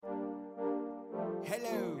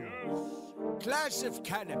Hello, class of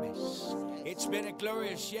cannabis. It's been a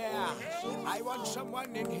glorious year. I want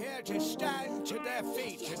someone in here to stand to their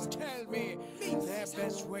feet and tell me their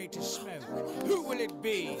best way to smoke. Who will it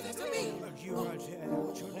be? You are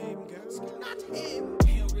what's your name, girl? Not him.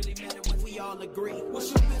 It don't really matter when we all agree. What's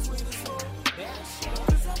your best way to smoke? Best.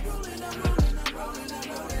 Cause I'm rolling it up.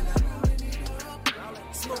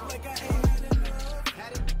 Smoke like I ain't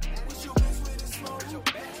had enough. What's your best way to smoke? Your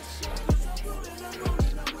best. Cause I'm rolling it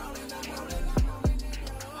up.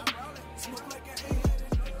 Smoke like I ain't had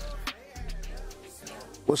enough.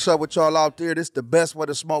 What's up with y'all out there? This the Best Way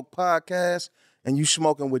to Smoke podcast, and you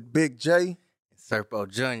smoking with Big J. Serpo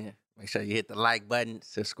Jr. Make sure you hit the like button,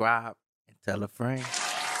 subscribe, and tell a friend.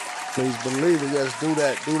 Please believe it. Yes, do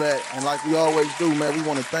that. And like we always do, man, we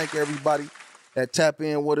want to thank everybody that tap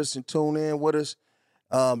in with us and tune in with us,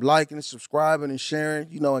 liking and subscribing and sharing,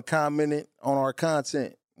 and commenting on our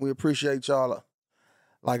content. We appreciate y'all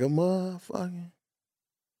like a motherfucking,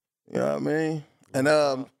 you know what I mean?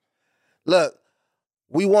 And look,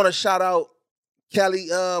 we want to shout out Kelly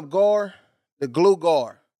Gar, the glue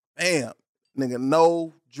gar. Bam, nigga,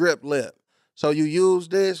 no drip lip. So you use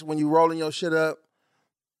this when you rolling your shit up.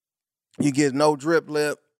 You get no drip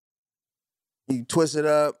lip. You twist it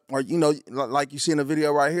up, or like you see in the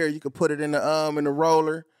video right here, you could put it in the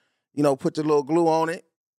roller. Put the little glue on it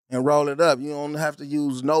and roll it up. You don't have to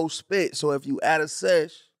use no spit. So if you add a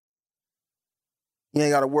sesh, you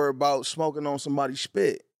ain't got to worry about smoking on somebody's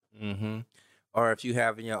spit. Mm-hmm. Or if you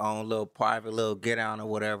having your own little private little get down or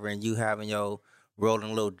whatever, and you having your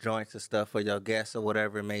rolling little joints and stuff for your guests or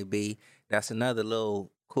whatever it may be, that's another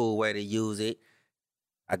little cool way to use it.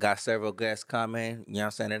 I got several guests coming. You know what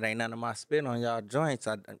I'm saying? It ain't none of my spit on y'all joints.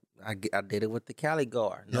 I did it with the Cali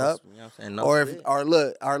guard. No, yep. You know what I'm saying? No or spit.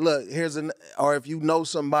 Or if you know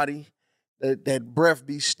somebody that breath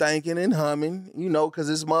be stanking and humming, because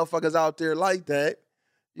there's motherfuckers out there like that.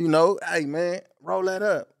 Hey man, roll that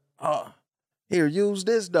up. Here, use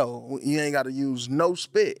this though. You ain't got to use no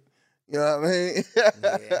spit. You know what I mean?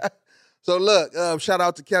 Yeah. So look, shout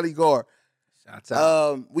out to Kelly Gar. Shouts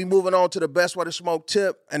out. We moving on to the Best Way to Smoke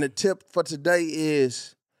tip, and the tip for today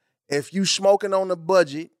is if you smoking on a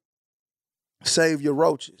budget, save your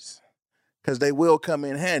roaches, because they will come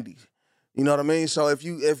in handy. You know what I mean? So if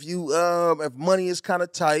money is kind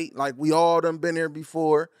of tight, like we all done been here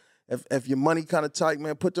before. If your money kind of tight,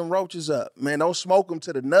 man, put them roaches up. Man, don't smoke them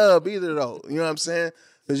to the nub either, though. You know what I'm saying?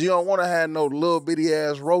 Because you don't want to have no little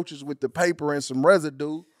bitty-ass roaches with the paper and some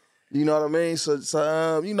residue. You know what I mean? So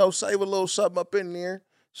save a little something up in there.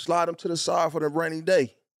 Slide them to the side for the rainy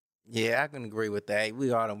day. Yeah, I can agree with that.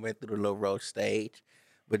 We all done went through the little roach stage.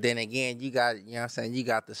 But then again, you got, you know what I'm saying, you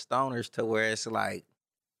got the stoners to where it's like,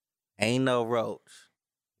 ain't no roach.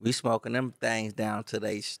 We smoking them things down to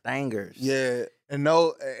they stingers. Yeah. And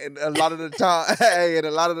a lot of the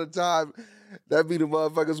time, that be the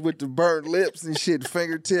motherfuckers with the burnt lips and shit.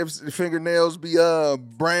 Fingernails be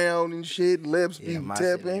brown and shit. Lips be my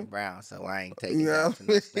shit tipping. ain't brown, so I ain't taking that to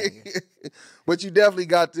no stingers. But you definitely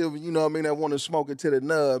got them, that want to smoke it to the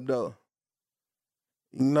nub though.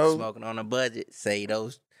 Smoking on a budget, say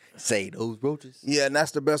those roaches. Yeah, and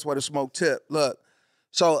that's the Best Way to Smoke tip. Look,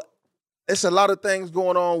 so it's a lot of things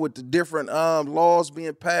going on with the different laws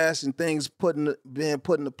being passed and things being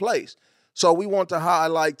put into place. So we want to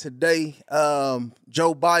highlight today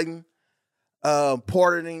Joe Biden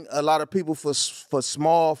pardoning a lot of people for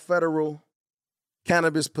small federal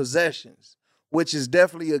cannabis possessions, which is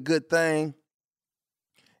definitely a good thing.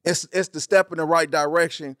 It's the step in the right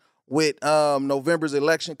direction with November's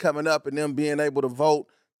election coming up and them being able to vote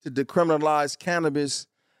to decriminalize cannabis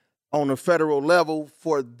on a federal level.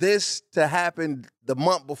 For this to happen the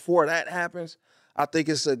month before that happens, I think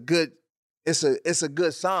it's a good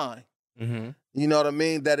sign. Mm-hmm. You know what I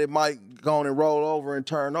mean? That it might go on and roll over and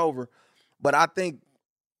turn over. But I think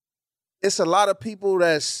it's a lot of people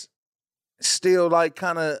that's still like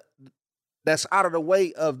that's out of the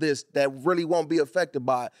way of this that really won't be affected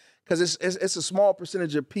by it. Because it's a small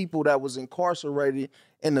percentage of people that was incarcerated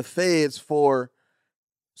in the feds for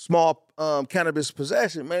small cannabis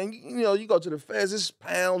possession. Man, you go to the feds, it's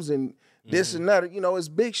pounds and this and that. It's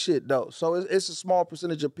big shit though. So it's a small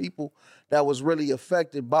percentage of people that was really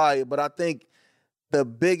affected by it. But I think the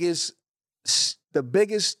biggest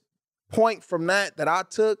point from that I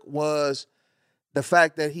took was the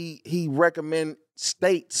fact that he recommend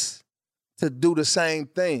states to do the same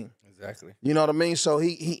thing. Exactly. You know what I mean? So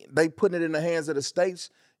they putting it in the hands of the states,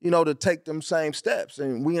 to take them same steps.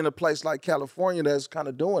 And we in a place like California that's kind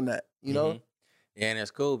of doing that, know? Yeah, and it's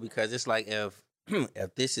cool because it's like if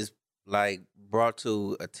this is like brought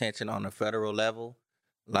to attention on a federal level,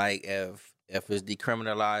 like if if it's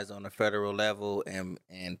decriminalized on the federal level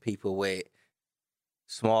and people with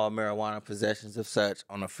small marijuana possessions of such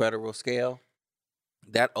on a federal scale,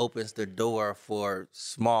 that opens the door for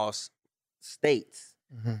small states,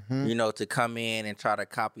 you know, to come in and try to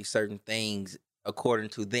copy certain things according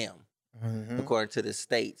to them, according to the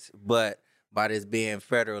states. But by this being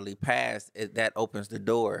federally passed, that opens the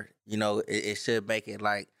door. You know, it should make it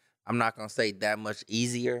like, I'm not going to say that much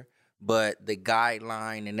easier, but the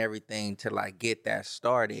guideline and everything to like get that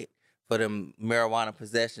started for the marijuana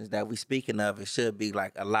possessions that we speaking of, it should be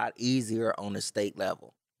like a lot easier on the state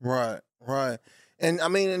level. Right. And I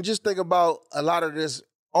mean, and just think about a lot of this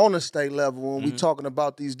on the state level when we talking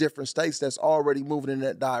about these different states that's already moving in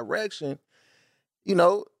that direction. You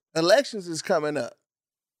know, elections is coming up.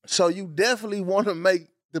 So you definitely want to make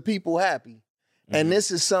the people happy. And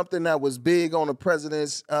this is something that was big on the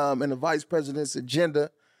president's and the vice president's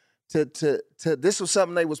agenda. This was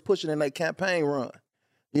something they was pushing in their campaign run.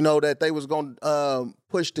 You know, that they was going to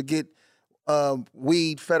push to get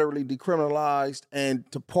weed federally decriminalized and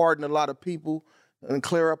to pardon a lot of people and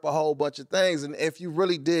clear up a whole bunch of things. And if you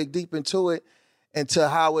really dig deep into it and to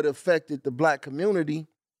how it affected the black community,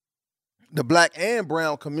 the black and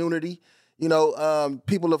brown community, you know,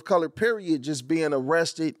 people of color, period, just being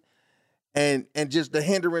arrested and just the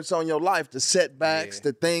hindrance on your life, the setbacks,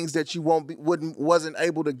 the things that you wasn't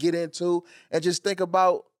able to get into, and just think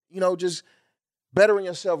about, you know, just bettering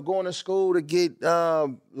yourself, going to school to get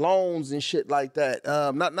loans and shit like that.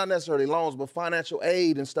 Not necessarily loans, but financial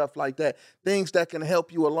aid and stuff like that. Things that can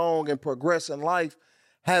help you along and progress in life.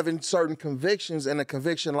 Having certain convictions and a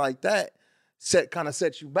conviction like that kind of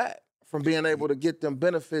sets you back from being able to get them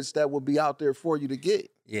benefits that will be out there for you to get.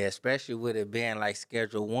 Yeah, especially with it being like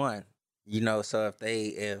Schedule 1. You know, so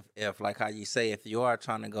if like how you say, if you are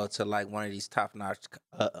trying to go to like one of these top-notch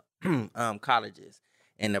colleges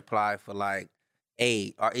and apply for like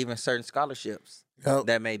aid or even certain scholarships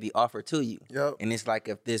that may be offered to you. And it's like,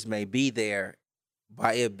 if this may be there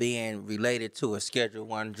by it being related to a Schedule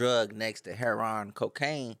 1 drug next to heroin,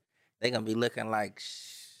 cocaine, they're going to be looking like,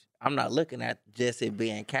 I'm not looking at just it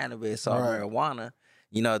being cannabis or marijuana.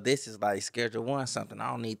 You know, this is like Schedule 1 something.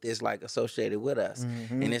 I don't need this like associated with us.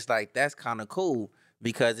 And it's like, that's kind of cool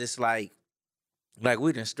because it's like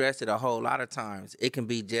we done stressed it a whole lot of times. It can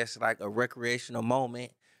be just like a recreational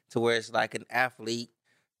moment to where it's like an athlete,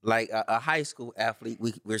 like a high school athlete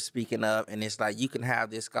we're speaking of. And it's like, you can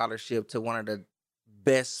have this scholarship to one of the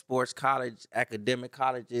best sports academic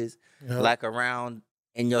colleges, like around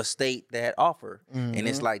in your state that offer. And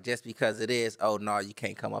it's like, just because it is, oh no, you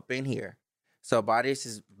can't come up in here. So by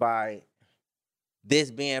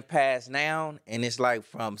this being passed now, and it's like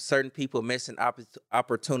from certain people missing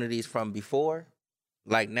opportunities from before,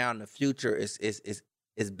 like now in the future, is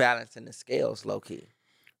balancing the scales low key.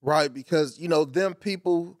 Right, because you know them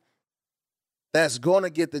people that's going to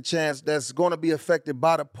get the chance, that's going to be affected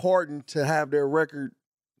by the pardon to have their record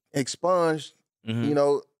expunged. You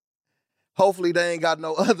know, hopefully they ain't got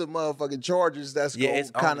no other motherfucking charges that's going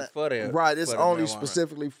to kind of right. It's only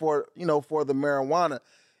specifically for, you know, for the marijuana.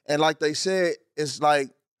 And like they said, it's like,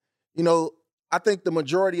 you know, I think the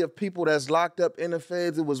majority of people that's locked up in the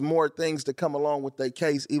feds, it was more things to come along with their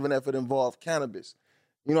case, even if it involved cannabis.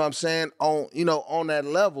 You know what I'm saying? On that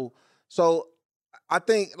level. So I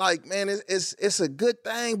think, like, man, it's a good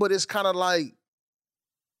thing, but it's kind of like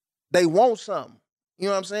they want something. You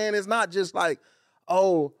know what I'm saying? It's not just like,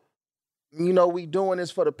 oh, you know, we doing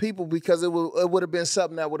this for the people, because it would have been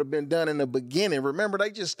something that would have been done in the beginning. Remember,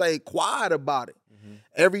 they just stayed quiet about it.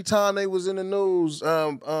 Every time they was in the news,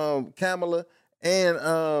 Kamala and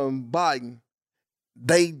Biden,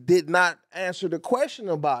 they did not answer the question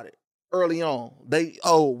about it early on.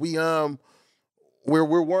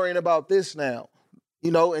 We're worrying about this now,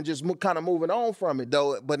 you know, and just kind of moving on from it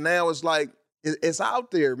though. But now it's like it's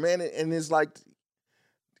out there, man, and it's like,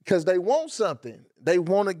 because they want something. They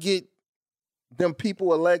want to get them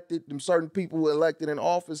people elected, them certain people elected in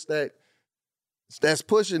office that's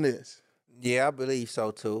pushing this. Yeah, I believe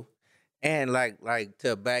so too. And like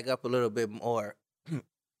to back up a little bit more,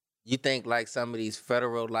 you think like some of these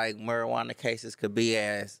federal like marijuana cases could be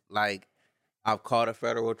as like, I've caught a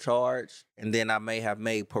federal charge and then I may have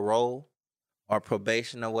made parole or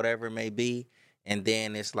probation or whatever it may be, and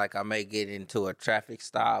then it's like I may get into a traffic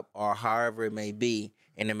stop or however it may be,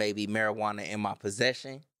 and it may be marijuana in my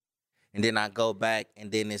possession. And then I go back,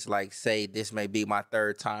 and then it's like, say this may be my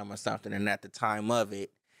third time or something, and at the time of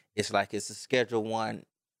it, it's like it's a Schedule 1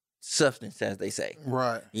 substance, as they say.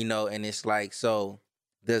 Right. You know, and it's like, so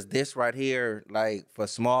does this right here, like for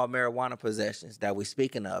small marijuana possessions that we're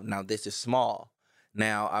speaking of, now this is small.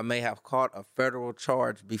 Now, I may have caught a federal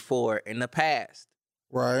charge before in the past,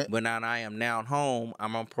 Right. but now I am now home.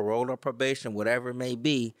 I'm on parole or probation, whatever it may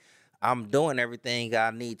be. I'm doing everything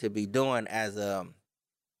I need to be doing as a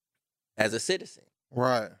citizen,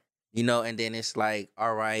 Right. you know. And then it's like,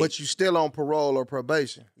 all right, But you still on parole or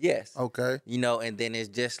probation. yes, Okay. you know. And then it's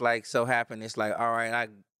just like so happen. It's like, all right,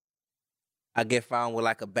 I get found with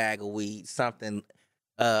like a bag of weed, something.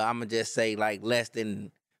 I'm gonna just say like less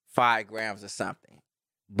than 5 grams or something,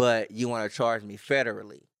 but you want to charge me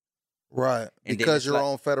federally. Right. And then Because it's you're like-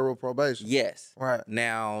 on federal probation. Yes. Right.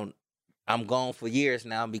 Now I'm gone for years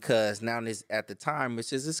now because now this at the time,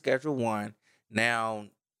 which is a Schedule 1. Now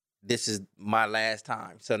this is my last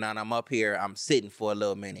time. So now I'm up here, I'm sitting for a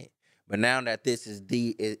little minute. But now that this is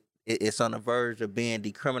it's on the verge of being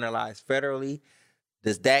decriminalized federally,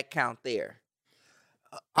 does that count there?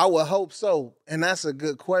 I would hope so. And that's a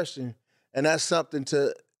good question. And that's something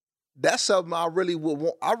I really would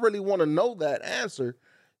want. I really want to know that answer,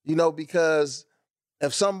 you know, because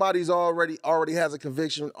if somebody's already has a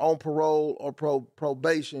conviction on parole or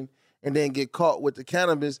probation and then get caught with the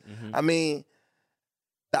cannabis, Mm-hmm. I mean,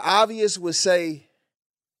 the obvious would say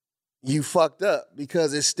you fucked up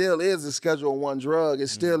because it still is a Schedule 1 drug. It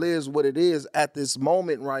still is what it is at this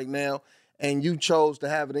moment right now, and you chose to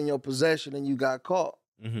have it in your possession and you got caught.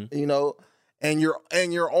 Mm-hmm. You know, and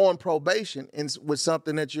you're on probation and with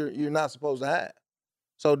something that you're not supposed to have.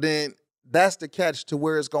 So then that's the catch to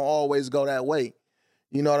where it's gonna always go that way.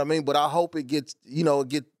 You know what I mean? But I hope it gets, you know,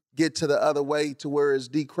 get to the other way to where it's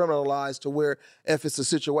decriminalized to where if it's a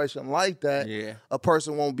situation like that, Yeah. a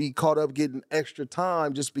person won't be caught up getting extra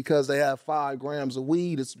time just because they have 5 grams of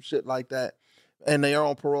weed or some shit like that and they are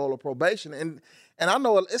on parole or probation. And I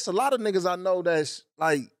know it's a lot of niggas I know that's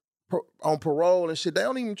like on parole and shit. They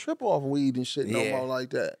don't even trip off weed and shit no Yeah. more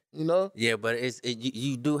like that, you know? Yeah, but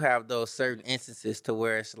you do have those certain instances to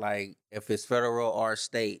where it's like if it's federal or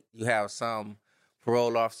state, you have some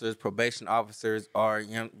parole officers, probation officers, or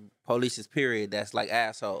police's period that's like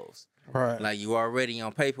assholes. Right. Like you already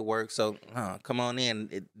on paperwork, so come on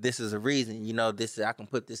in. This is a reason, you know. I can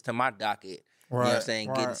put this to my docket. You know what I'm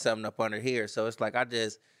saying? Getting something up under here. So it's like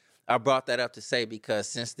I brought that up to say because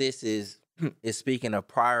since this is speaking of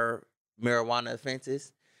prior marijuana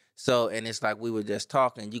offenses, so and it's like we were just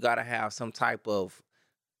talking, you got to have some type of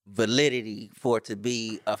validity for it to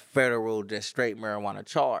be a federal just straight marijuana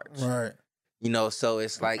charge. Right. You know, so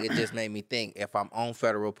it's like it just made me think if I'm on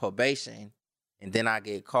federal probation and then I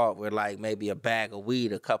get caught with like maybe a bag of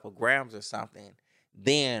weed, a couple grams or something,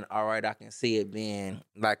 then all right, I can see it being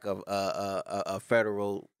like a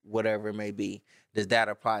federal whatever it may be. Does that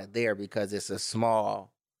apply there because it's a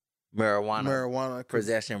small marijuana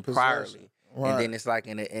possession priorly? Right. And then it's like,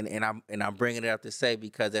 and I'm bringing it up to say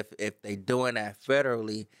because if they doing that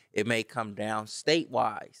federally, it may come down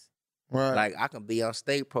state-wise. Right. Like I can be on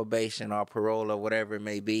state probation or parole or whatever it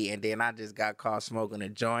may be, and then I just got caught smoking a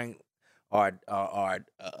joint or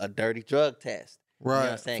a dirty drug test. Right. You know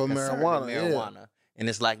what I'm saying? For Concerning marijuana. Yeah. And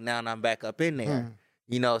it's like now I'm back up in there.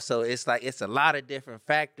 You know, so it's like it's a lot of different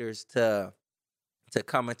factors to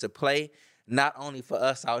come into play. Not only for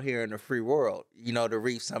us out here in the free world, you know, to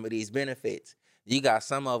reap some of these benefits. You got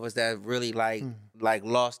some of us that really like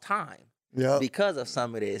lost time because of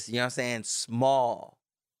some of this. You know what I'm saying? Small.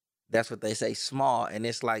 That's what they say, small. And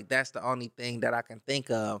it's like that's the only thing that I can think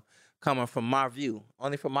of coming from my view,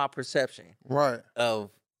 only from my perception. Right. Of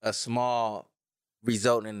a small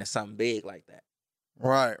resulting into something big like that.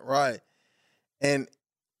 Right. And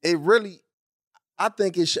it really, I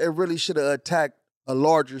think it really should have attacked a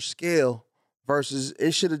larger scale versus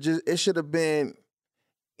it should have been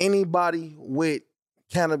anybody with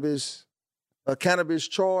a cannabis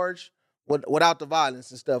charge without the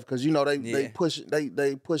violence and stuff, because you know they pushing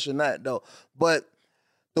that though. But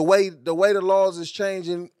the way the laws is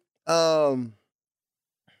changing, and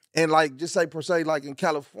like just say per se like in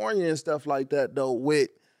California and stuff like that though, with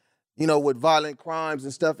violent crimes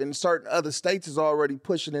and stuff, and certain other states is already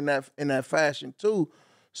pushing in that fashion too.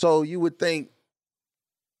 So you would think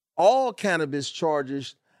all cannabis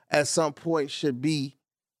charges at some point should be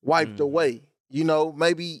wiped away. You know,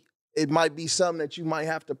 maybe it might be something that you might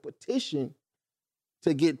have to petition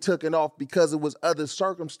to get taken off because it was other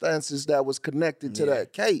circumstances that was connected to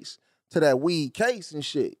that case, to that weed case and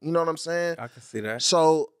shit. You know what I'm saying? I can see that.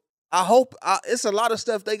 So I hope it's a lot of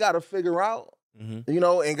stuff they got to figure out, you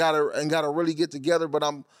know, and gotta really get together. But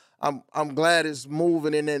I'm glad it's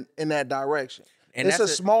moving in that direction. And it's a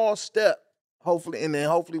small step, hopefully, and then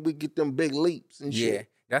hopefully we get them big leaps and shit. Yeah,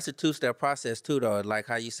 that's a 2-step process too, though. Like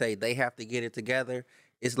how you say they have to get it together.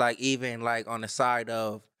 It's like even like on the side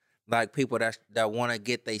of like people that want to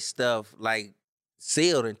get their stuff like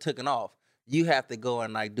sealed and taken off. You have to go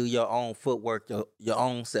and like do your own footwork, your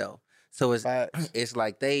own self. So Facts. it's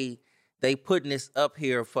like they putting this up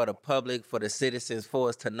here for the public, for the citizens, for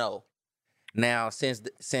us to know. Now,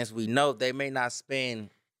 since we know, they may not spend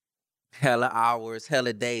hella hours,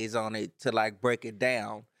 hella days on it to like break it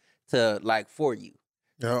down to like for you.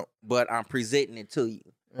 Yep. But I'm presenting it to you.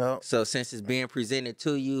 Yep. So since it's being presented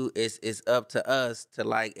to you, it's up to us to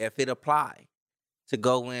like, if it apply, to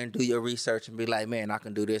go in, do your research and be like, man, I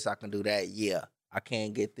can do this, I can do that. Yeah, I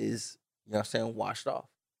can't get this, you know what I'm saying, washed off.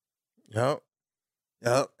 Yep.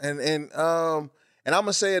 Yep. And I'm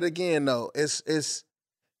gonna say it again though. It's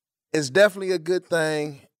definitely a good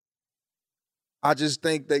thing. I just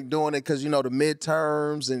think they doing it because, you know, the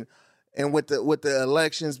midterms and with the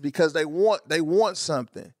elections, because they want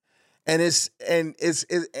something. And it's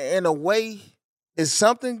in a way, it's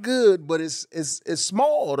something good, but it's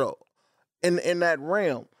small though in that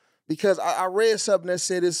realm. Because I read something that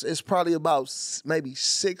said it's probably about maybe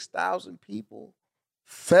 6,000 people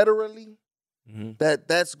federally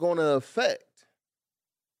that's going to affect.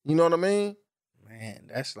 You know what I mean? Man,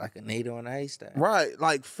 that's like a needle in a haystack. Right,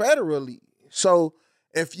 like federally. So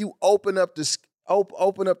if you open up the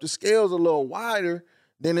scales a little wider,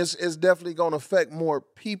 then it's definitely going to affect more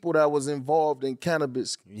people that was involved in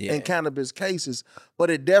cannabis cases. But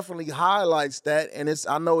it definitely highlights that, and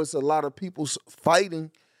I know it's a lot of people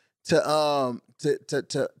fighting to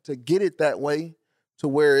get it that way, to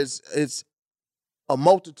where it's a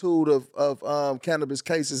multitude of cannabis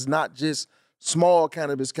cases, not just small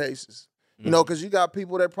cannabis cases. You know, because you got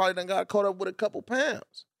people that probably done got caught up with a couple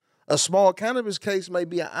pounds. A small cannabis case may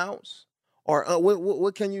be an ounce. Or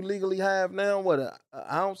what can you legally have now? What, an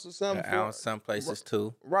ounce or something? An ounce, some places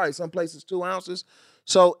 2. Right, some places 2 ounces.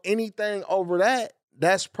 So anything over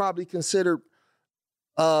that's probably considered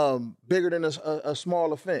bigger than a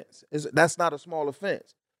small offense. That's not a small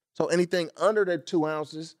offense. So anything under that 2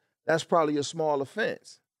 ounces, that's probably a small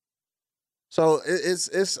offense. So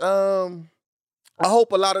it's I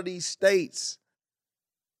hope a lot of these states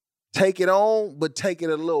take it on, but take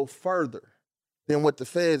it a little further than what the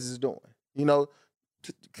feds is doing. You know,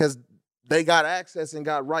 because they got access and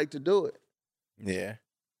got right to do it. Yeah.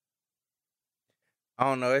 I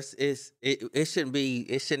don't know. It shouldn't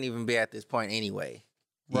even be at this point anyway.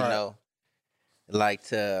 You know, like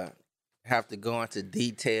to have to go into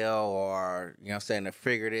detail or, you know what I'm saying, to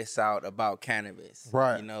figure this out about cannabis.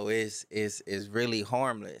 Right. You know, it's really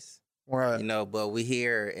harmless. Right. You know, but we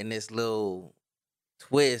here in this little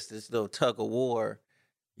twist, this little tug of war,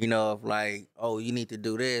 you know, of like, oh, you need to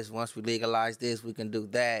do this. Once we legalize this, we can do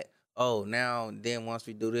that. Oh, now, then once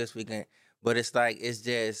we do this, we can. But it's like, it's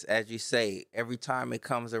just, as you say, every time it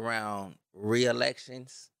comes around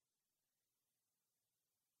re-elections,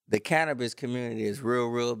 the cannabis community is real,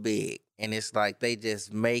 real big. And it's like they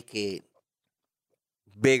just make it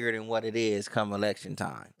bigger than what it is come election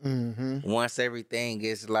time. Mm-hmm. Once everything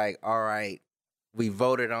is like, all right, we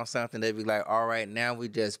voted on something, they be like, all right, now we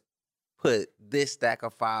just put this stack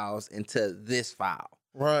of files into this file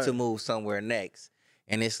to move somewhere next.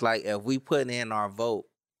 And it's like, if we put in our vote,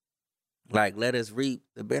 like, let us reap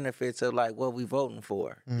the benefits of like what we voting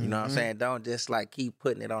for. You know what I'm saying? Don't just like keep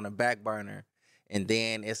putting it on the back burner, and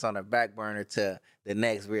then it's on the back burner to the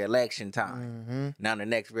next re-election time. Now the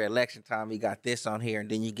next re-election time, we got this on here, and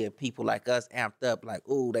then you get people like us amped up, like,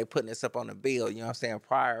 ooh, they putting this up on the bill. You know what I'm saying?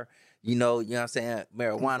 Prior, you know what I'm saying,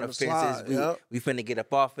 marijuana offenses, we finna get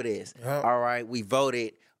up off of this. Yep. All right, we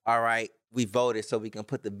voted. All right, we voted so we can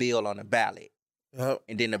put the bill on the ballot. Yep.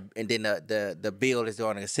 And then the bill is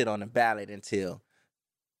going to sit on the ballot until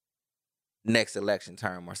next election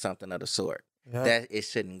term or something of the sort. Yep. That it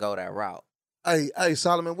shouldn't go that route. Hey,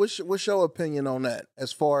 Solomon, what's your opinion on that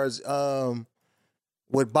as far as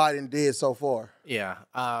what Biden did so far? Yeah,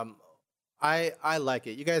 I like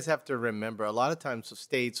it. You guys have to remember, a lot of times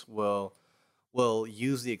states will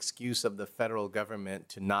use the excuse of the federal government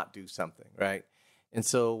to not do something, right? And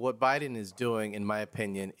so what Biden is doing, in my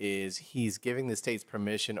opinion, is he's giving the states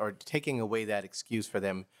permission or taking away that excuse for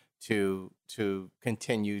them to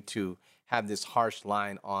continue to have this harsh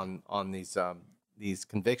line on these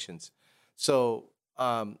convictions. So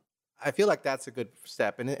I feel like that's a good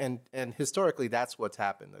step, and historically that's what's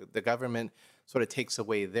happened. The government sort of takes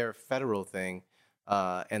away their federal thing,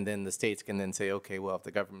 and then the states can then say, okay, well, if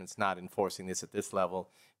the government's not enforcing this at this level,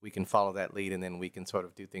 we can follow that lead, and then we can sort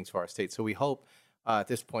of do things for our states. So we hope at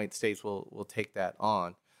this point states will take that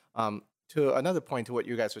on. To another point to what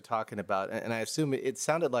you guys were talking about, and I assume it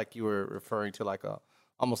sounded like you were referring to like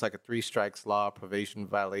almost like a 3 strikes law, probation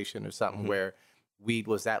violation or something, where weed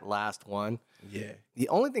was that last one. Yeah. The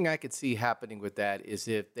only thing I could see happening with that is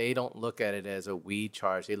if they don't look at it as a weed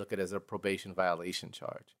charge, they look at it as a probation violation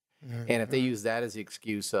charge. And if they use that as the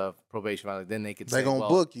excuse of probation violation, then they could say, They're going to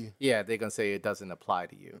book you. Yeah, they're going to say it doesn't apply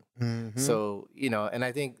to you. So, and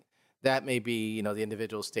I think that may be, the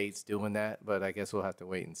individual states doing that, but I guess we'll have to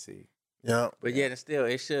wait and see. Yeah. But yet, still,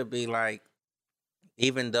 it should be like,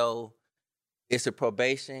 even though it's a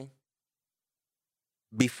probation,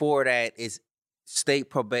 before that is state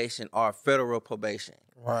probation or federal probation.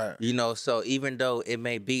 Right. So even though it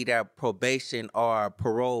may be that probation or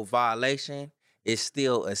parole violation, it's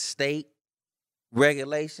still a state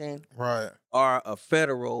regulation, Right. or a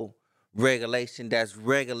federal regulation that's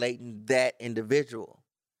regulating that individual.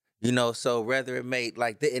 So whether it may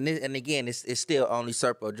and again, it's still only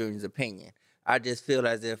Serpo Jr.'s opinion. I just feel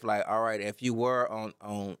as if all right, if you were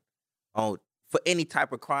on for any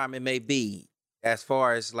type of crime it may be, as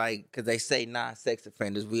far as because they say non-sex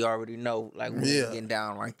offenders, we already know we're getting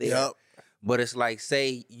down right there. Yep. But it's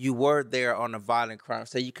say you were there on a violent crime,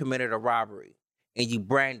 say you committed a robbery and you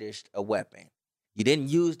brandished a weapon. You didn't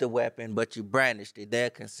use the weapon, but you brandished it. They'll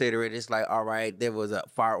consider it. It's all right, there was a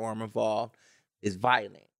firearm involved. It's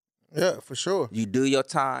violent. Yeah, for sure. You do your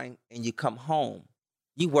time and you come home.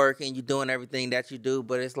 You working, you doing everything that you do,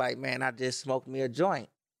 but it's man, I just smoked me a joint.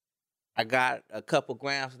 I got a couple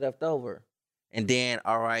grams left over. And then,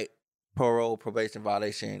 all right, parole probation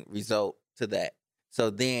violation result to that. So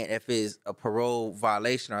then if it's a parole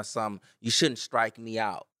violation or something, you shouldn't strike me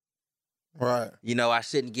out. Right. I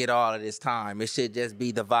shouldn't get all of this time. It should just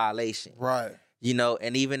be the violation. Right.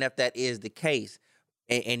 And even if that is the case,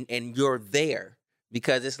 and you're there,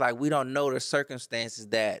 because it's we don't know the circumstances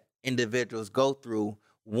that individuals go through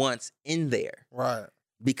once in there. Right.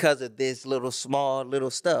 Because of this small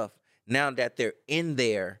stuff. Now that they're in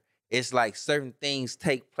there, it's certain things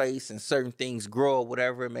take place and certain things grow or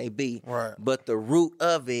whatever it may be. Right. But the root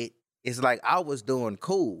of it is I was doing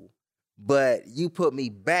cool, but you put me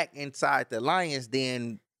back inside the lion's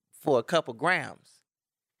den for a couple grams,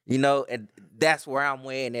 and that's where I'm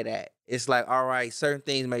weighing it at. It's all right, certain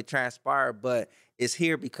things may transpire, but it's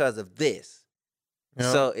here because of this.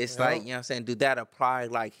 Yep. So it's Yep. you know what I'm saying, do that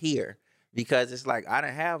apply here? Because it's I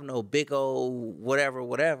don't have no big old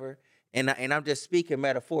whatever. And I'm just speaking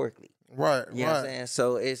metaphorically. Right. You know what I'm saying?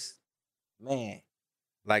 So it's, man,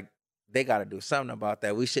 they got to do something about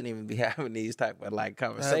that. We shouldn't even be having these type of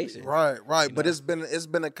conversations. Right. But it's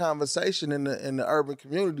been a conversation in the urban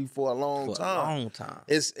community for a long time.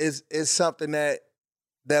 It's something that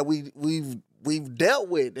we've dealt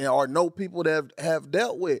with or know people that have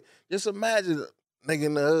dealt with. Just imagine a nigga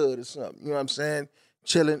in the hood or something. You know what I'm saying?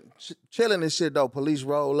 Chilling and shit though. Police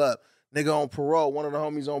roll up. Nigga on parole. One of the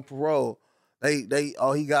homies on parole.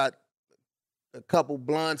 He got a couple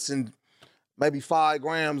blunts and maybe 5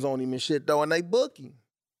 grams on him and shit though, and they book him.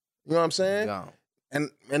 You know what I'm saying? Gone.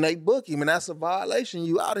 And they book him, and that's a violation.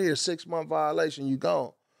 You out of here, 6-month violation. You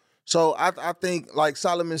gone. So I think, like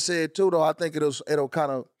Solomon said too, though, I think it'll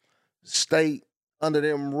kind of stay under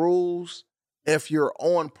them rules if you're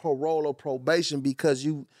on parole or probation, because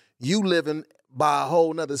you living by a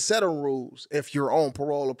whole nother set of rules if you're on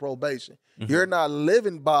parole or probation. Mm-hmm. You're not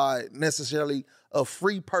living by necessarily a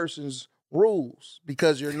free person's rules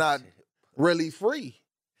because you're not really free.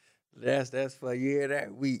 That's for you hear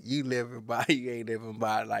that? You living by, you ain't living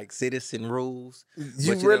by citizen rules.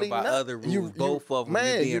 You but really by not. other rules. Both of them,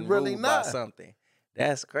 man, you being really ruled not. by something.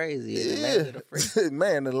 That's crazy. Yeah. The land of the free.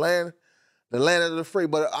 Man, the land of the free.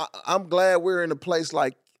 But I'm glad we're in a place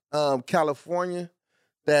like California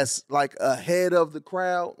that's ahead of the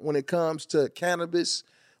crowd when it comes to cannabis,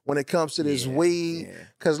 when it comes to this weed.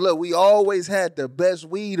 Because, look, we always had the best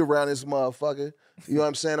weed around this motherfucker. You know what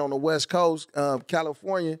I'm saying? On the West Coast,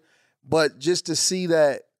 California. But just to see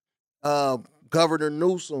that Governor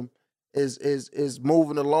Newsom is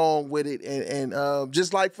moving along with it, and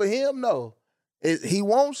just like for him, though, he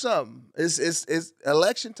wants something. It's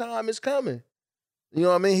election time is coming. You know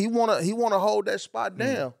what I mean? He wanna hold that spot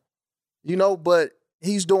down. You know, but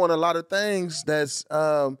he's doing a lot of things that's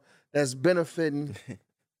benefiting.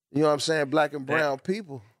 You know what I'm saying? Black and brown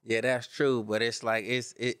people. Yeah, that's true. But it's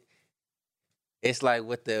it's like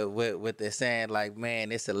with the saying,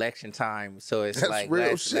 man, it's election time. So it's That's real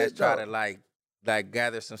let's shit, try though. to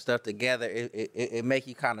gather some stuff together. It make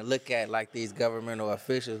you kind of look at these governmental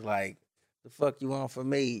officials the fuck you want from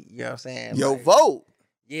me? You know what I'm saying? Yo, vote.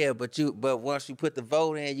 Yeah, but once you put the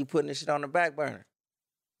vote in, you putting this shit on the back burner.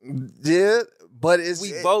 Yeah, but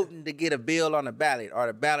We voting to get a bill on the ballot or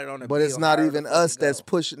the ballot on the bill. But it's not however even the fuck us it go. that's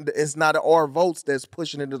pushing. It's not our votes that's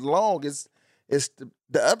pushing it along. It's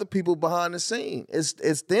the other people behind the scene.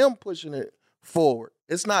 It's them pushing it forward.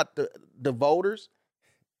 It's not the voters.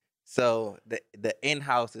 So the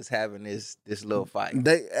in-house is having this little fight.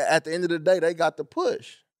 They at the end of the day, they got the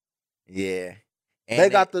push. Yeah. And They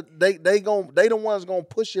got they the ones gonna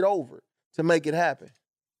push it over to make it happen.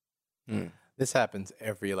 This happens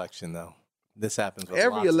every election, though. This happens with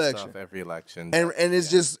Every lots of election. stuff, every election. And it's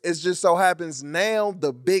just so happens now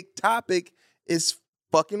the big topic is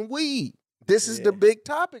fucking weed. This is the big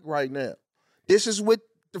topic right now. This is what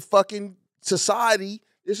the fucking society,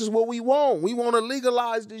 this is what we want. We want to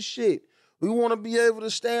legalize this shit. We want to be able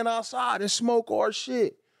to stand outside and smoke our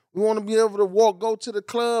shit. We want to be able to go to the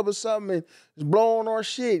club or something and blow on our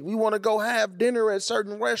shit. We want to go have dinner at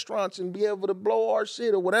certain restaurants and be able to blow our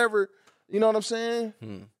shit or whatever. You know what I'm saying?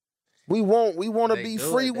 We want to be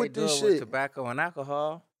free with this shit. With tobacco and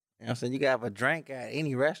alcohol. You know what I'm saying? You can have a drink at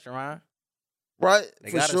any restaurant. Right, They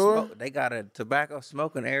for got sure. They got a tobacco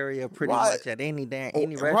smoking area pretty much at any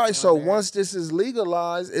restaurant. Right, so there. once this is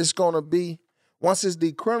legalized, it's going to be, once it's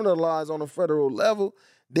decriminalized on a federal level,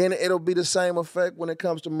 then it'll be the same effect when it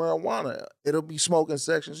comes to marijuana. It'll be smoking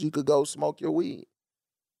sections. You could go smoke your weed.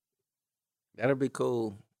 That'll be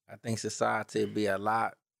cool. I think society would be a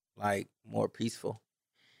lot more peaceful.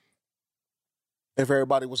 If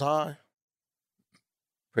everybody was high.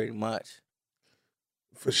 Pretty much.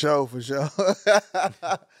 For sure.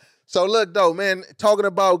 So look though, man, talking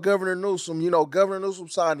about Governor Newsom, Governor Newsom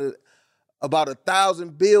signed about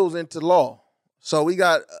 1,000 bills into law. So we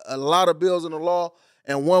got a lot of bills in the law,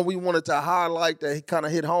 and one we wanted to highlight that he kind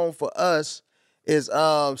of hit home for us is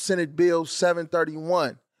Senate Bill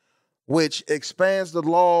 731, which expands the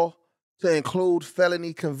law to include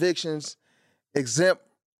felony convictions except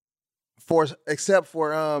for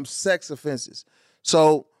sex offenses.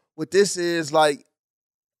 So what this is like,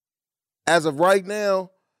 as of right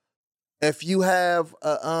now, if you have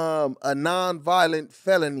a non-violent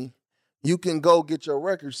felony, you can go get your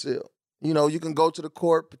record sealed. You can go to the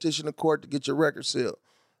court, petition the court to get your record sealed.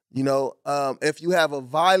 If you have a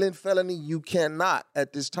violent felony, you cannot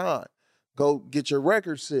at this time go get your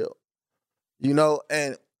record sealed.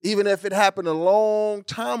 And even if it happened a long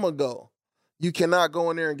time ago, you cannot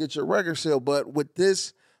go in there and get your record sealed. But with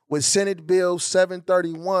Senate Bill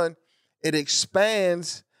 731, it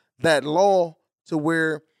expands that law to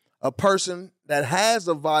where a person that has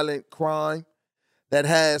a violent crime, that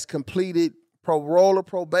has completed parole or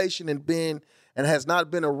probation and has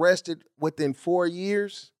not been arrested within 4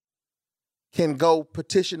 years, can go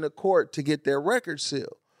petition the court to get their record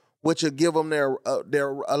sealed, which will give them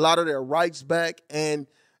a lot of their rights back, and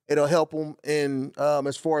it'll help them in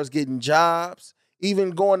as far as getting jobs,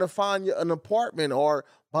 even going to find an apartment or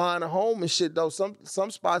buying a home and shit. Though some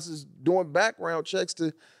spots is doing background checks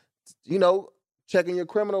to, checking your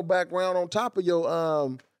criminal background on top of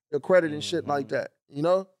your credit and shit like that.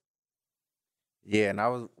 Yeah, and I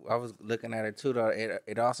was looking at it too though.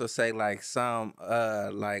 It also say some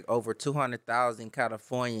over 200,000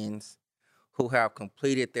 Californians who have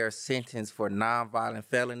completed their sentence for nonviolent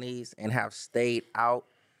felonies and have stayed out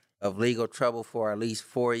of legal trouble for at least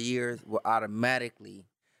 4 years will automatically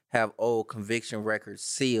have old conviction records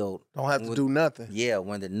sealed. Don't have to do nothing. Yeah,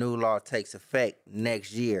 when the new law takes effect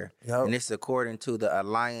next year. Yep. And it's according to the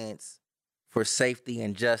Alliance for Safety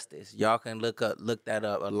and Justice. Y'all can look that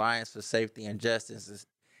up, Alliance for Safety and Justice,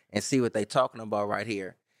 and see what they talking about right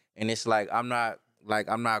here. And it's I'm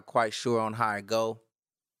not quite sure on how it go,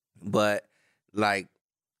 but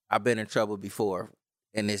I've been in trouble before.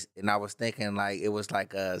 And I was thinking it was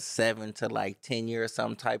a 7 to 10 year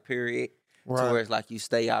some type period. Right. To where it's you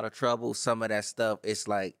stay out of trouble. Some of that stuff, it's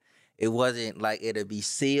it wasn't it'd be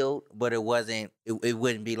sealed, but it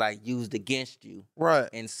wouldn't be used against you. Right.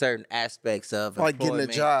 In certain aspects of getting a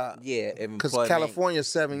job. Yeah. Because California's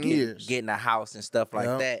 7 years. Getting a house and stuff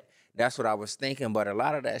like that. That's what I was thinking. But a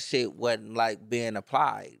lot of that shit wasn't being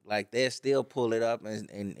applied. They'll still pull it up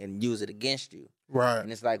and use it against you. Right.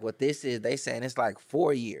 And it's what this is, they saying it's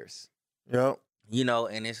 4 years. Yep.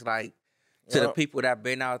 And it's to the people that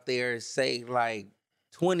been out there, say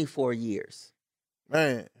 24 years.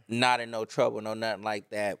 Man. Not in no trouble, no nothing like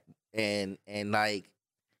that. And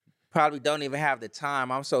probably don't even have the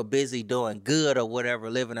time. I'm so busy doing good or whatever,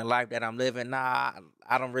 living the life that I'm living. Nah,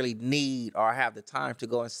 I don't really need or have the time to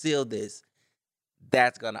go and seal this.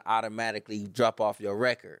 That's gonna automatically drop off your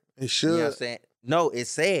record. It should. You know what I'm saying? No, it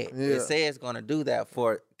said. Yeah. It says it's gonna do that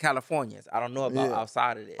for Californians. I don't know about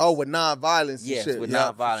outside of this. Oh, with nonviolence. Yes, and shit. with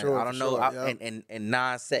Yeah, nonviolence. sure, I don't know, and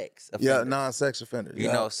non-sex offenders. Yeah, non-sex offenders.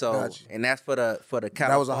 And that's for the Californians.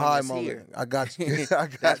 That was a high here. moment. I got you.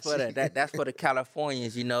 That's for the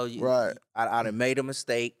Californians. Right. I'd have made a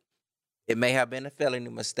mistake. It may have been a felony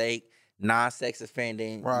mistake. non-sex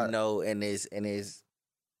offending, Right. you know, and is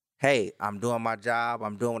hey, I'm doing my job,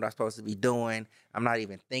 I'm doing what I'm supposed to be doing. I'm not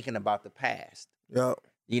even thinking about the past. Yep.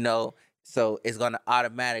 You know, so it's gonna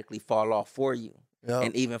automatically fall off for you. Yep.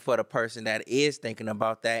 And even for the person that is thinking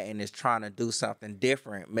about that and is trying to do something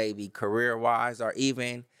different, maybe career-wise, or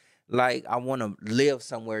even like I want to live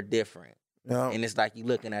somewhere different. Yep. And it's like you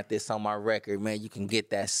looking at this on my record, man, you can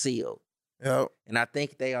get that sealed. Yep. And I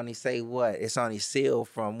think they only say what? It's only sealed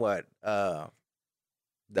from what? The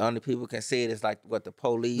only people can see it is like what the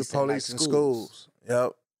police, The police and and schools.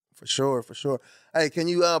 Yep. For sure, for sure. Hey, can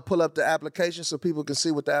you pull up the application so people can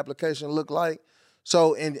see what the application look like?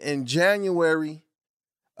 So in January,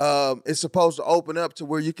 it's supposed to open up to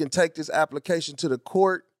where you can take this application to the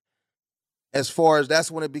court. As far as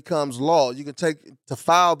that's when it becomes law, you can take to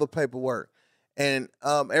file the paperwork, and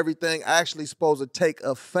everything actually supposed to take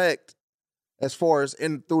effect as far as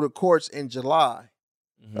in through the courts in July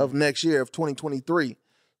of next year of 2023.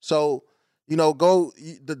 So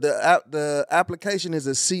the application is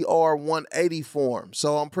a CR 180 form.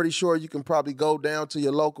 So I'm pretty sure you can probably go down to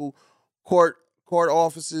your local court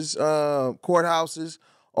offices, courthouses,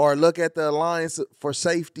 or look at the Alliance for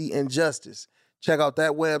Safety and Justice. Check out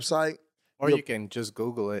that website. Or you can just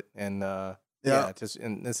Google it and Yeah.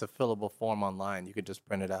 and it's a fillable form online. You could just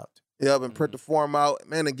print it out. Yep, and print the form out,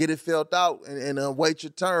 man, and get it filled out and wait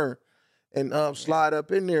your turn and slide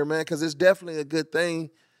up in there, man, because it's definitely a good thing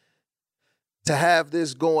to have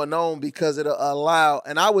this going on because it'll allow.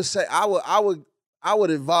 And I would say I would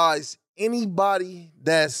advise anybody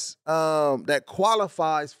that's that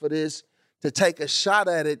qualifies for this to take a shot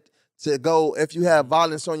at it, to go if you have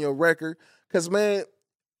violence on your record, because man,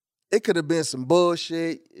 it could have been some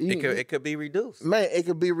bullshit. It could be reduced. Man, it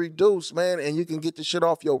could be reduced, man, and you can get the shit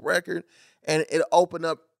off your record, and it'll open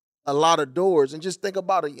up a lot of doors. And just think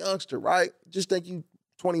about a youngster, right? Just think you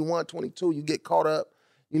 21, 22, you get caught up,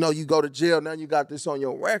 you go to jail, now you got this on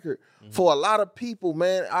your record. For a lot of people,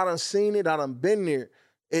 man, I done seen it, I done been there.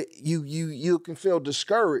 You can feel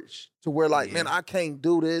discouraged to where like, man, I can't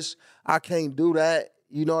do this, I can't do that,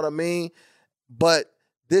 you know what I mean? But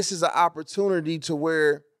this is an opportunity to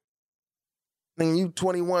where, when you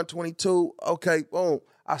 21, 22, okay, boom,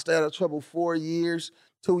 I stay out of trouble 4 years,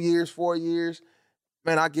 2 years, 4 years.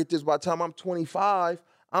 Man, I get this by the time I'm 25,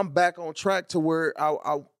 I'm back on track to where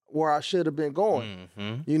I should have been going.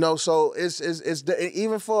 So it's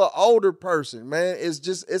even for an older person, man,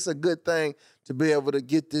 it's a good thing to be able to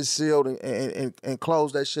get this sealed and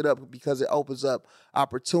close that shit up, because it opens up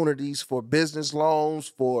opportunities for business loans,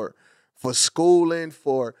 for schooling,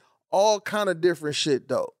 for all kind of different shit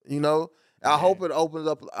though, I hope it opens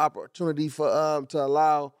up an opportunity for to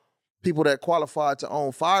allow people that qualify to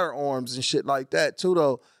own firearms and shit like that too.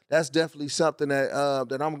 Though that's definitely something that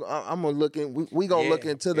I'm gonna look in. We gonna look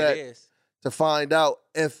into that to find out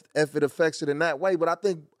if it affects it in that way. But I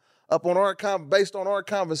think based on our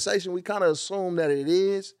conversation, we kind of assume that it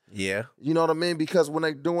is. Yeah, you know what I mean? Because when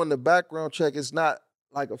they doing the background check, it's not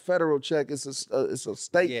like a federal check, it's a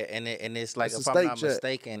state. Yeah, and it's like, it's if a I'm not state check.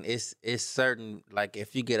 mistaken, it's certain, like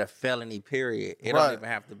if you get a felony period, it Right. don't even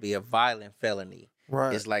have to be a violent felony.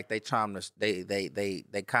 Right. It's like they kind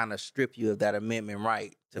of strip you of that amendment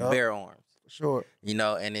right to bear arms. Sure.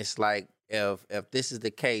 And it's like if this is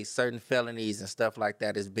the case, certain felonies and stuff like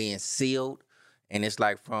that is being sealed, and it's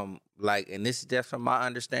like and this is just from my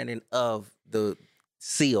understanding of the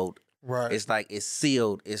sealed. Right. It's like it's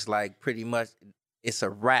sealed. It's like pretty much it's a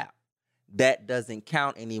wrap. That doesn't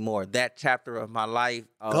count anymore. That chapter of my life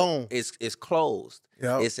Gone. is closed.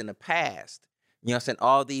 Yep. It's in the past. You know what I'm saying?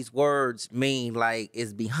 All these words mean like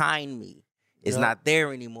it's behind me. It's Yep. not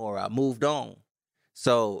there anymore. I moved on.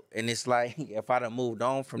 So, and it's like, if I done moved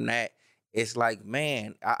on from that, it's like,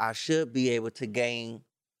 man, I should be able to gain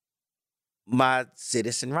my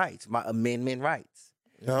citizen rights, my amendment rights.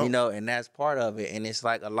 Yep. And that's part of it. And it's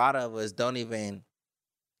like a lot of us don't even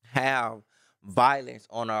have violence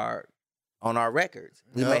on our records.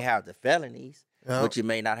 We may Yep. have the felonies, Yep. but you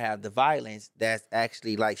may not have the violence that's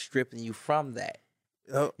actually like stripping you from that.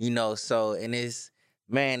 Yep. So, and it's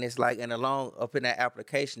like up in that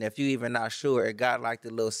application, if you even not sure, it got like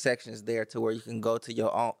the little sections there to where you can go to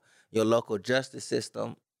your local justice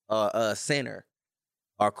system, center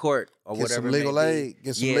or court or Get whatever. some legal it may be. aid.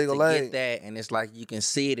 Get some Yeah, legal to aid. get that, and it's like you can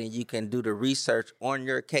see it and you can do the research on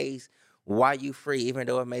your case while you free, even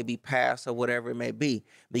though it may be passed or whatever it may be.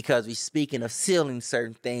 Because we speaking of sealing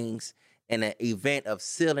certain things in an event of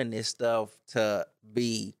sealing this stuff to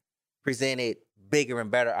be presented bigger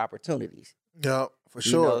and better opportunities. Yep. For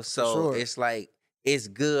sure. So for sure. it's like it's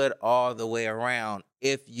good all the way around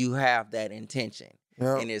if you have that intention.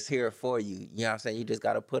 Yep. and it's here for you. You know what I'm saying? You just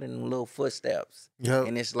got to put in them little footsteps. Yep.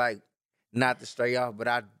 And it's like, not to stray off,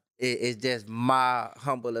 but it's just my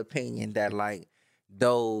humble opinion that like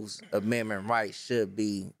those amendment rights should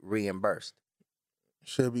be reimbursed.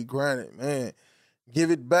 Should be granted, man.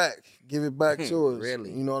 Give it back to us.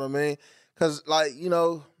 Really? You know what I mean? Because, like, you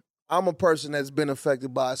know, I'm a person that's been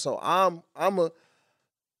affected by it, so I'm a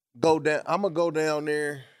go down. I'm gonna go down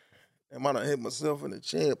there. I might have hit myself in the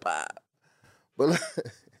chin, pop. But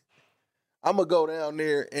I'm gonna go down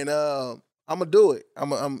there and I'm gonna do it.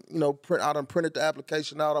 I'm you know, I done printed the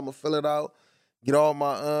application out. I'm gonna fill it out, get all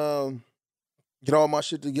my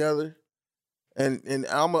shit together, and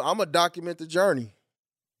I'm gonna document the journey.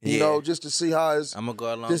 You know, just to see how it's. I'm gonna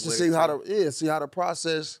go along. Just to with see it how too. see how the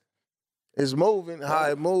process is moving, how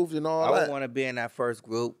it moves, and all I that. would want to be in that first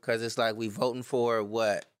group because it's like we voting for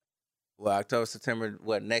what? Well, October, September,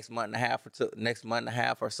 next month and a half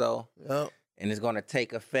or so. Yep. And it's gonna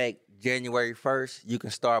take effect January 1st. You can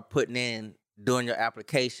start doing your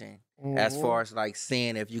application as far as like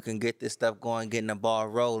seeing if you can get this stuff going, getting the ball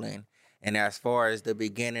rolling. And as far as the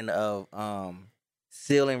beginning of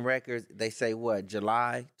sealing records, they say what,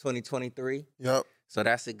 July 2023? Yep. So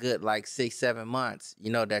that's a good like 6-7 months,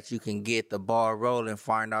 you know, that you can get the ball rolling,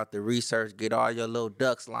 find out the research, get all your little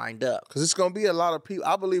ducks lined up. Because it's gonna be a lot of people.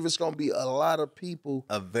 I believe it's gonna be a lot of people.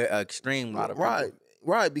 A very extreme lot of people.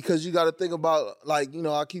 Right. Because you got to think about, like, you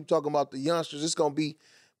know, I keep talking about the youngsters. It's gonna be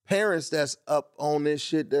parents that's up on this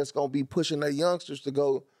shit that's gonna be pushing their youngsters to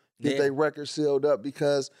go get their record sealed up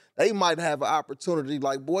because they might have an opportunity.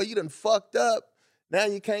 Like, boy, you done fucked up. Now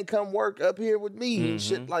you can't come work up here with me and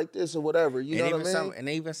shit like this or whatever. You know what I mean? And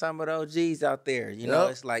even some of those G's out there, you know,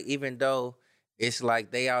 it's like, even though it's like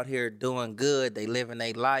they out here doing good, they living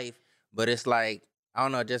their life, but it's like, I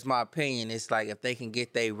don't know, just my opinion, it's like if they can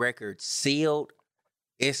get their record sealed,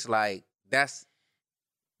 it's like, that's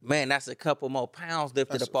a couple more pounds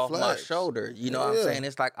lifted up off my shoulder. You know what I'm saying?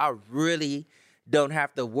 It's like, I really don't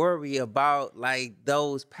have to worry about like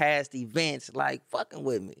those past events like fucking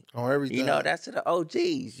with me. On everything. You know, that's to the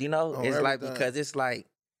OGs, you know? On it's everything. like, because it's like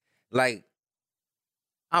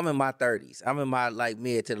I'm in my 30s. I'm in my like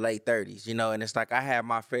mid to late 30s, you know, and it's like I have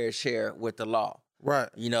my fair share with the law. Right.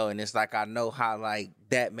 You know, and it's like I know how like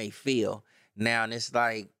that may feel. Now, and it's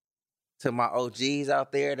like to my OGs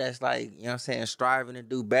out there that's like, you know what I'm saying, striving to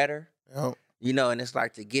do better. Yep. You know, and it's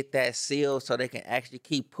like to get that seal so they can actually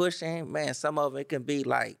keep pushing. Man, some of it can be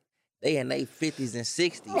like they in their 50s and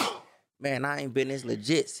 60s. Man, I ain't been this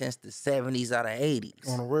legit since the 70s or the 80s.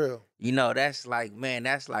 On the real. You know, that's like, man,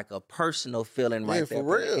 that's like a personal feeling right there.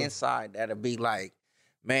 For real. The inside, that'll be like,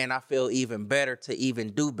 man, I feel even better to even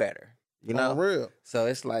do better. You know? On the real. So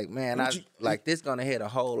it's like, man, this gonna hit a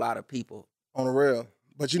whole lot of people. On the real.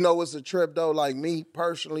 But you know what's a trip though? Like me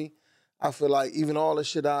personally, I feel like even all the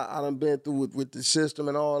shit I done been through with the system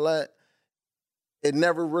and all that, it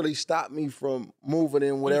never really stopped me from moving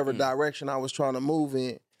in whatever direction I was trying to move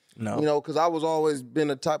in. No. You know, because I was always been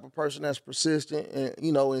the type of person that's persistent and,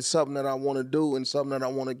 you know, in something that I want to do and something that I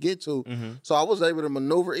want to get to. So I was able to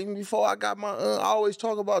maneuver even before I got my, I always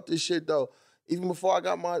talk about this shit though, even before I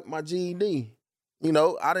got my GED. You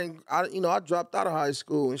know, I dropped out of high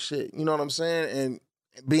school and shit, you know what I'm saying? And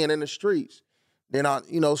being in the streets. Then I,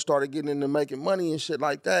 you know, started getting into making money and shit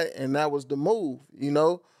like that, and that was the move, you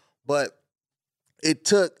know. But it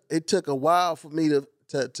took a while for me to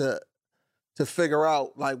figure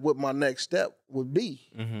out like what my next step would be,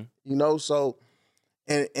 you know. So,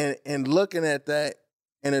 and looking at that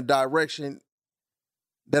in a direction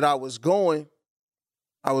that I was going,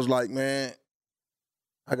 I was like, man,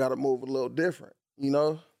 I got to move a little different, you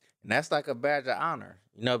know. And that's like a badge of honor,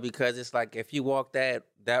 you know, because it's like if you walk that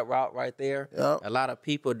route right there, a lot of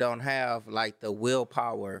people don't have like the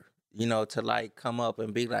willpower, you know, to like come up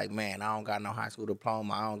and be like, man, I don't got no high school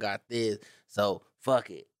diploma, I don't got this, so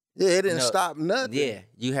fuck it. Yeah, it didn't stop nothing. Yeah,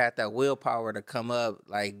 you had that willpower to come up,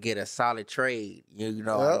 like get a solid trade. You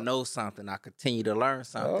know, I know something, I continue to learn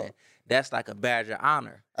something. That's like a badge of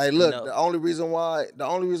honor. Hey, look, you know? the only reason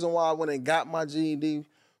why I went and got my GED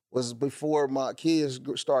was before my kids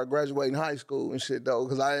started graduating high school and shit though,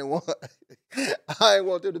 because I ain't want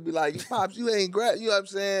them to be like, Pops, you ain't grad, you know what I'm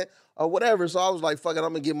saying, or whatever. So I was like, fuck it,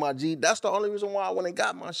 I'm gonna get my GED. That's the only reason why I went and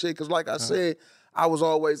got my shit, because like I said, I was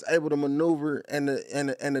always able to maneuver and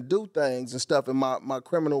to do things and stuff, and my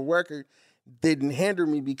criminal record didn't hinder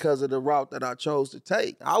me because of the route that I chose to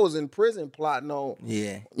take. I was in prison plotting on,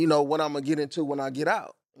 you know, what I'm gonna get into when I get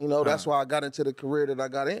out. You know, that's why I got into the career that I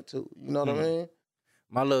got into. You know what I mean?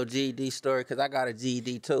 My little GED story, because I got a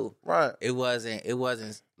GED too. Right. It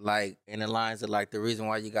wasn't like in the lines of like the reason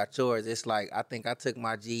why you got yours. It's like I think I took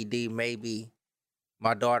my GED maybe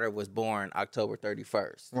my daughter was born October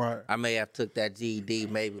 31st. Right. I may have took that GED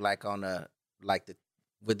maybe like on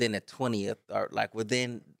within the 20th or like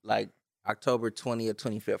within like October 20th,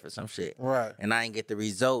 25th or some shit. Right. And I didn't get the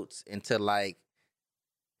results until like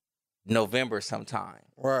November sometime.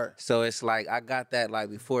 Right. So it's like I got that like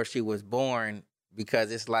before she was born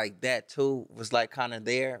because it's like that too was like kind of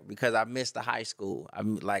there because I missed the high school. I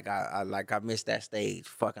missed that stage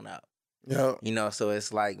fucking up. Yeah. You know, so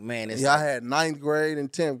it's like, man, it's Yeah, like, I had 9th grade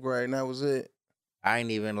and 10th grade, and that was it. I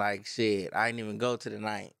ain't even like shit. I ain't even go to the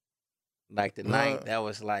 9th. Like the 9th, that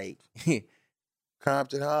was like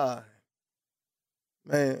Compton High.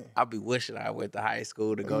 Man. I be wishing I went to high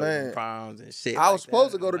school to go to the proms and shit. I was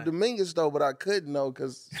supposed that. to go to Dominguez though, but I couldn't though,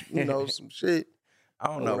 cause some shit. I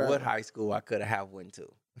don't know what high school I could have went to.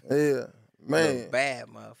 Yeah. Man. Bad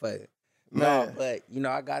motherfucker. Man. No, but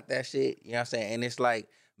I got that shit, you know what I'm saying? And it's like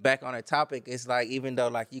back on the topic, it's like even though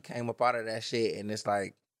like you came up out of that shit and it's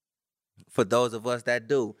like for those of us that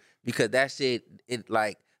do, because that shit, it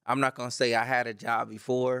like I'm not gonna say I had a job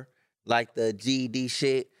before, like the GED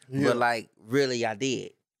shit, but like really I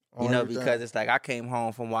did. Because it's like I came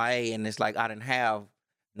home from YA and it's like I didn't have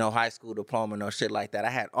no high school diploma, no shit like that. I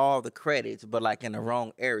had all the credits, but like in the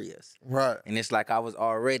wrong areas. Right. And it's like I was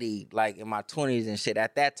already like in my 20s and shit.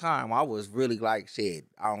 At that time, I was really like, shit,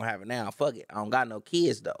 I don't have it now. Fuck it. I don't got no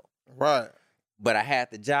kids though. Right. But I had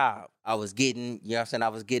the job. I was getting, you know what I'm saying? I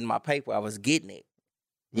was getting my paper. I was getting it.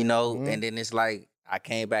 And then it's like I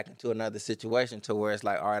came back into another situation to where it's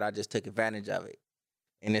like, all right, I just took advantage of it.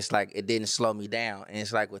 And it's like it didn't slow me down. And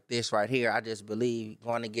it's like with this right here, I just believe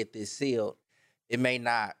going to get this sealed, it may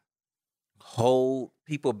not hold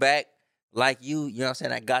people back like you know what I'm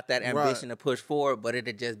saying? I got that ambition to push forward, but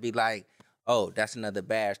it'd just be like, oh, that's another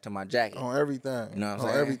badge to my jacket. On everything. You know what I'm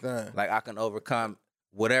saying? On everything. Like I can overcome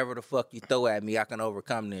whatever the fuck you throw at me, I can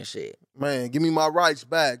overcome this shit. Man, give me my rights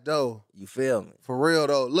back, though. You feel me? For real,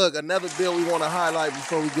 though. Look, another bill we want to highlight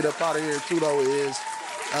before we get up out of here, too, though, is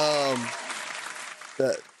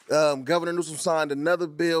Governor Newsom signed another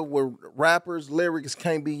bill where rappers' lyrics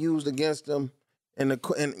can't be used against them in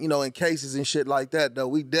cases and shit like that, though.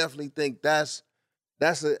 We definitely think that's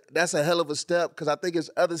a hell of a step because I think it's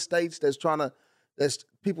other states that's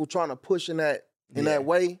people trying to push in that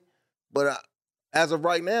way. But as of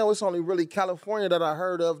right now, it's only really California that I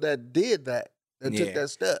heard of that did that took that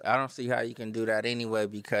step. I don't see how you can do that anyway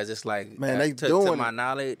because it's like, man, they to my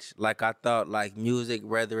knowledge, like I thought like music,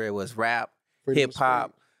 whether it was rap, hip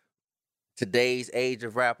hop, today's age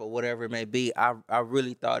of rap or whatever it may be, I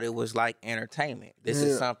really thought it was like entertainment. This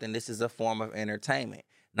is a form of entertainment.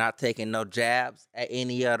 Not taking no jabs at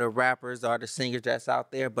any other rappers or the singers that's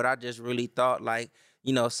out there, but I just really thought like,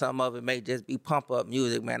 some of it may just be pump up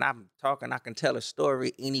music, man. I'm talking, I can tell a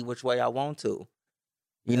story any which way I want to.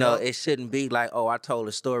 It shouldn't be like, oh, I told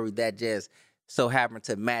a story that just so happened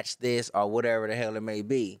to match this or whatever the hell it may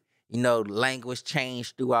be. Language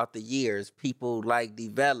changed throughout the years. People like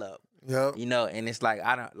develop. Yep. And it's like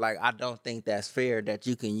I don't think that's fair that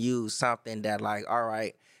you can use something that like, all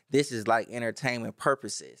right, this is like entertainment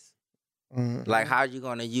purposes. Mm-hmm. Like how you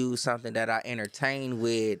gonna use something that I entertain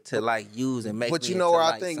with to like use and make? But you know where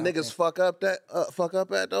I think niggas fuck up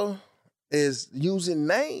at though is using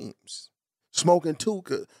names, smoking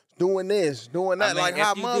hookah, doing this, doing that. I mean, like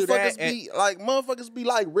how motherfuckers be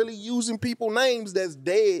like really using people names that's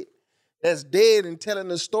dead and telling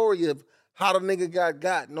the story of how the nigga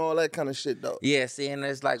got and all that kind of shit though. Yeah, see, and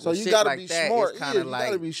it's like so you shit gotta like be that, smart. It's kinda like, you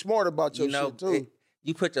gotta be smart about your shit too.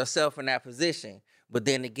 You put yourself in that position, but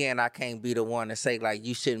then again, I can't be the one to say like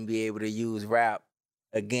you shouldn't be able to use rap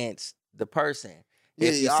against the person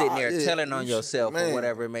if you're sitting there telling on yourself or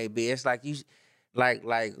whatever it may be. It's like you. Like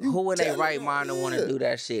who in their right mind to want to do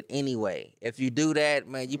that shit anyway? If you do that,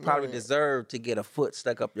 man, you probably deserve to get a foot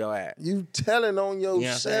stuck up your ass. You telling on yourself. You know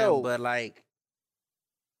what I'm saying? But like,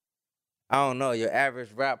 I don't know, your average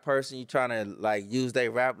rap person, you trying to like use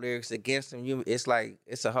their rap lyrics against them, it's like,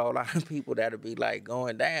 it's a whole lot of people that'll be like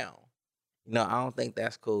going down. I don't think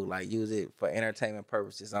that's cool. Like use it for entertainment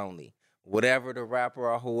purposes only. Whatever the rapper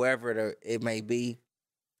or whoever it may be.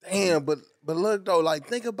 Damn, but look though, like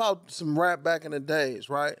think about some rap back in the days,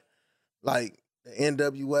 right? Like the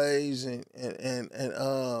NWAs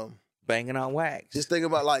and Banging on Wax. Just think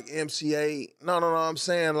about like MCA. No, I'm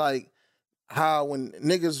saying like how when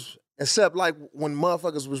niggas, except like when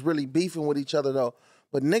motherfuckers was really beefing with each other though,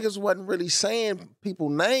 but niggas wasn't really saying people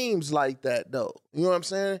names like that though. You know what I'm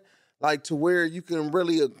saying? Like to where you can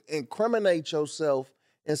really incriminate yourself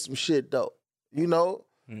in some shit though.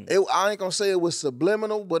 I ain't gonna say it was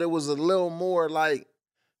subliminal, but it was a little more like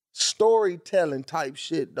storytelling type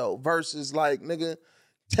shit though, versus like nigga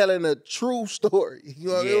telling a true story. You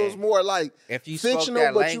know, Yeah. it was more like If you spoke fictional,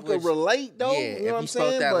 that but language, you could relate though. Yeah, you know if what I'm you spoke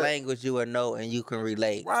saying? that But, language, you would know and you can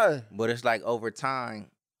relate. right. But it's like over time,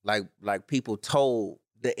 like people told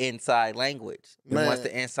the inside language. And once Man.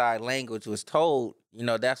 the inside language was told, you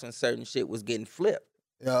know, that's when certain shit was getting flipped.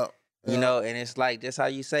 Yeah. You know, and it's like just how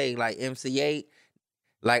you say, like MC8,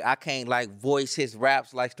 like I can't like voice his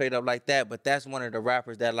raps like straight up like that, but that's one of the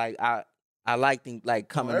rappers that like I like him like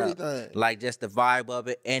coming up. everything. Like just the vibe of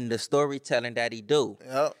it and the storytelling that he do.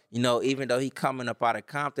 Yep. You know, even though he coming up out of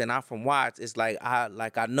Compton, I'm from Watts, it's like I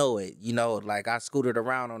know it. You know, like I scooted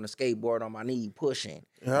around on the skateboard on my knee pushing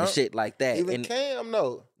and Yep. shit like that. Even and Cam,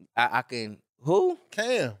 though. I can who?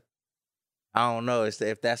 Cam. I don't know.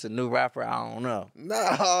 If that's a new rapper, I don't know.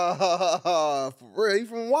 Nah, for real. He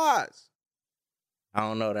from Watts. I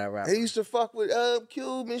don't know that rapper. He used to fuck with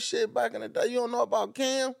Cube and shit back in the day. You don't know about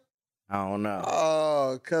Cam? I don't know.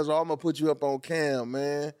 Oh, cuz I'm gonna put you up on Cam,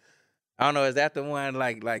 man. I don't know. Is that the one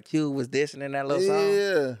like Q was dissing in that little song?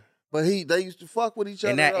 Yeah. But they used to fuck with each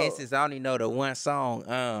other. In that though. instance, I only know the one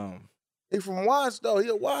song. He from Watts though. He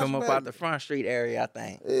a Watts From baby. about the Front Street area, I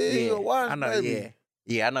think. Yeah, he a Watts I know. baby.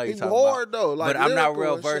 Yeah, I know He you're talking hard about. though. Like, But I'm not lyrical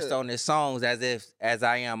real and versed shit. on his songs as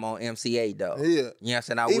I am on MCA though. Yeah. You know what I'm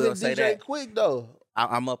saying? I Even will say DJ that. Quick though.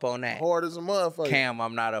 I'm up on that. Hard as a motherfucker. Cam,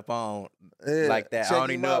 I'm not up on Yeah. like that. Check I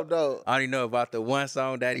only him know. out, though. I only know about the one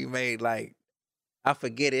song that he made. Like I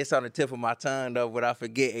forget it. It's on the tip of my tongue though, but I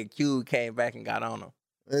forget. And Q came back and got on him.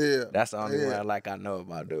 Yeah. That's the only Yeah. one I know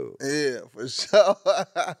about, dude. Yeah, for sure.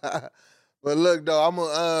 But look, though, I'm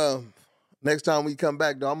gonna next time we come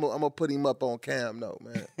back, though, I'm gonna put him up on Cam, though,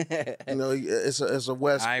 man. You know, it's a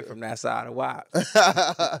West. I ain't from that side of Watts.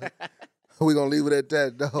 We gonna leave it at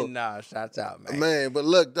that, though. Nah, shouts out, man. Man, but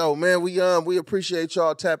look, though, man, we appreciate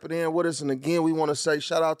y'all tapping in with us, and again, we want to say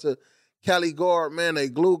shout out to Cali Guard, man. They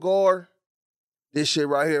glue guard. This shit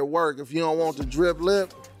right here work. If you don't want the drip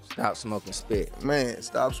lip, Stop smoking spit. man,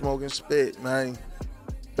 stop smoking spit, man.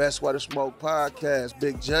 Best Way to Smoke podcast,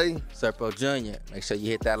 Big J. Serpo Jr., make sure you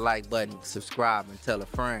hit that like button, subscribe, and tell a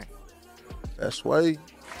friend. Best way.